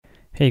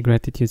Hey,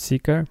 Gratitude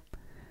Seeker.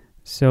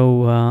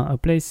 A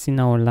place in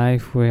our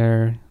life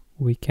where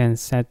we can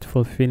set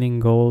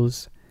fulfilling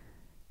goals,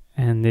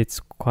 and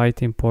it's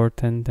quite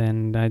important,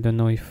 and I don't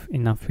know if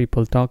enough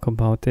people talk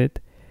about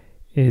it,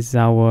 is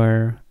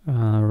our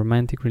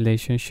romantic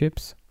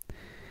relationships.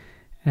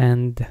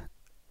 And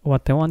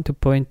what I want to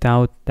point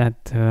out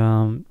that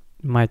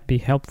might be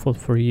helpful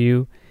for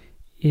you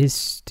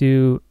is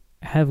to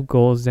have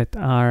goals that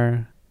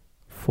are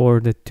for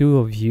the two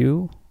of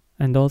you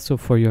and also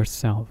for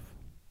yourself.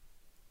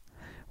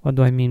 What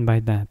do I mean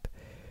by that?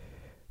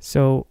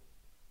 So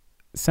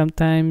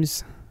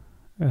sometimes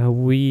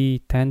we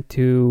tend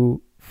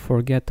to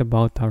forget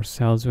about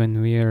ourselves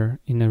when we are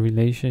in a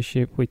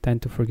relationship. We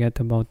tend to forget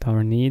about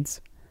our needs.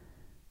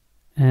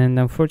 And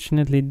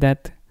unfortunately,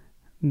 that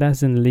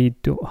doesn't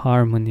lead to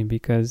harmony,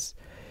 because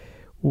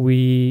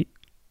we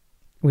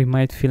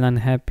might feel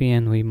unhappy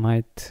and we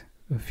might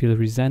feel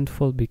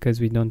resentful because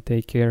we don't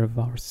take care of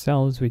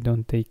ourselves. We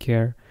don't take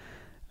care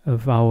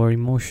of our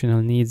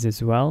emotional needs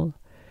as well.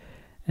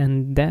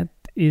 And that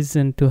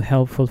isn't too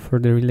helpful for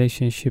the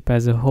relationship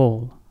as a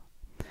whole.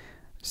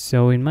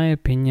 So in my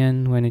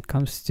opinion, when it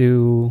comes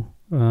to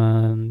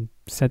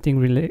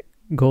setting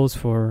goals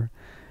for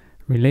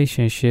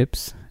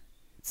relationships,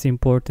 it's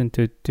important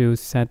to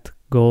set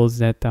goals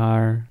that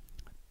are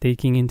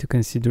taking into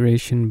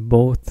consideration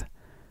both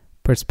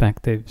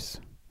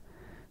perspectives.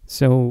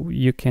 So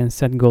you can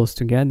set goals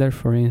together,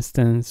 for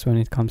instance, when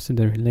it comes to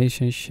the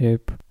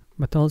relationship,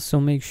 but also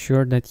make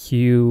sure that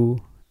you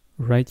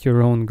write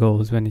your own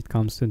goals when it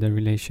comes to the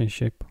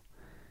relationship.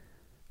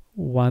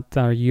 What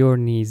are your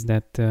needs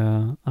that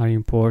are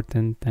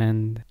important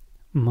and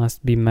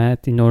must be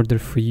met in order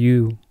for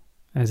you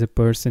as a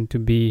person to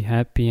be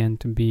happy and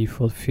to be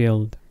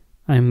fulfilled?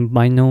 I'm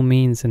by no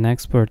means an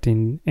expert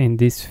in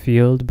this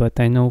field, but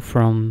I know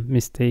from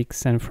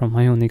mistakes and from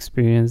my own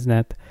experience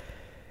that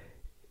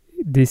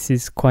this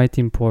is quite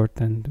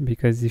important,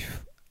 because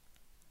if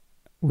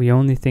we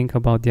only think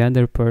about the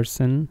other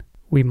person,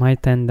 we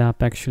might end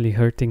up actually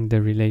hurting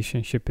the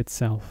relationship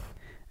itself.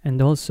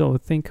 And also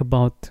think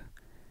about,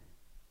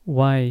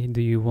 why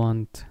do you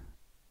want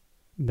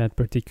that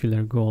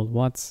particular goal?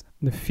 What's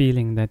the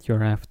feeling that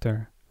you're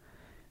after?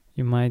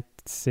 You might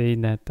say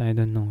that, I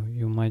don't know,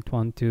 you might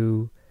want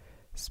to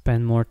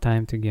spend more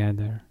time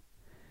together.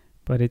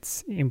 But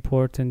it's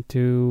important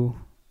to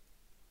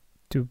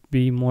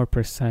be more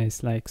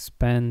precise, like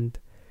spend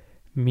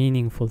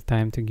meaningful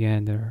time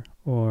together,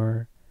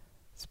 or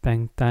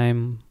spend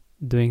time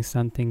doing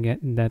something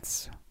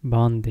that's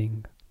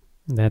bonding,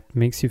 that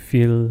makes you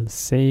feel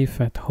safe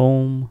at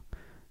home,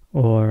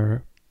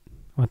 or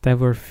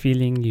whatever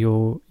feeling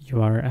you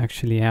are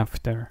actually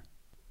after.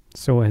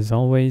 So as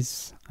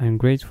always, I'm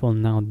grateful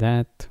now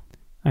that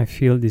I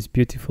feel this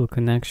beautiful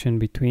connection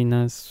between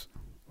us.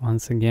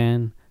 Once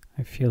again,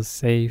 I feel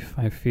safe,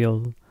 I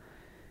feel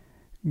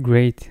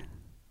great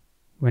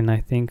when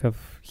I think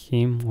of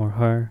him or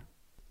her.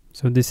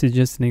 So this is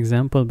just an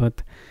example,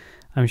 but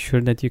I'm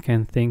sure that you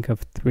can think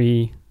of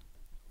 3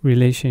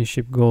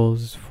 relationship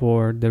goals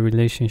for the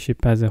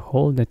relationship as a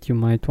whole that you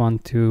might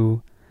want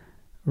to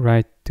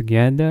write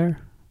together,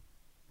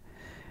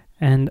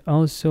 and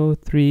also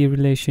 3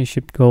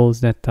 relationship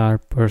goals that are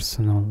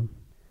personal,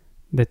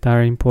 that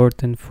are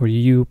important for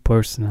you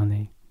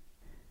personally.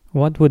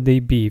 What would they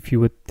be if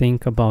you would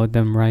think about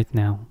them right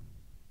now?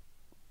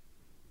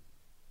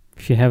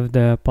 If you have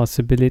the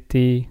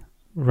possibility,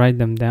 write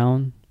them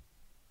down,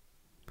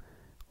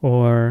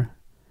 or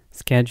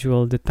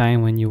schedule the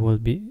time when you will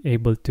be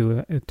able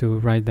to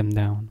write them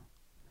down.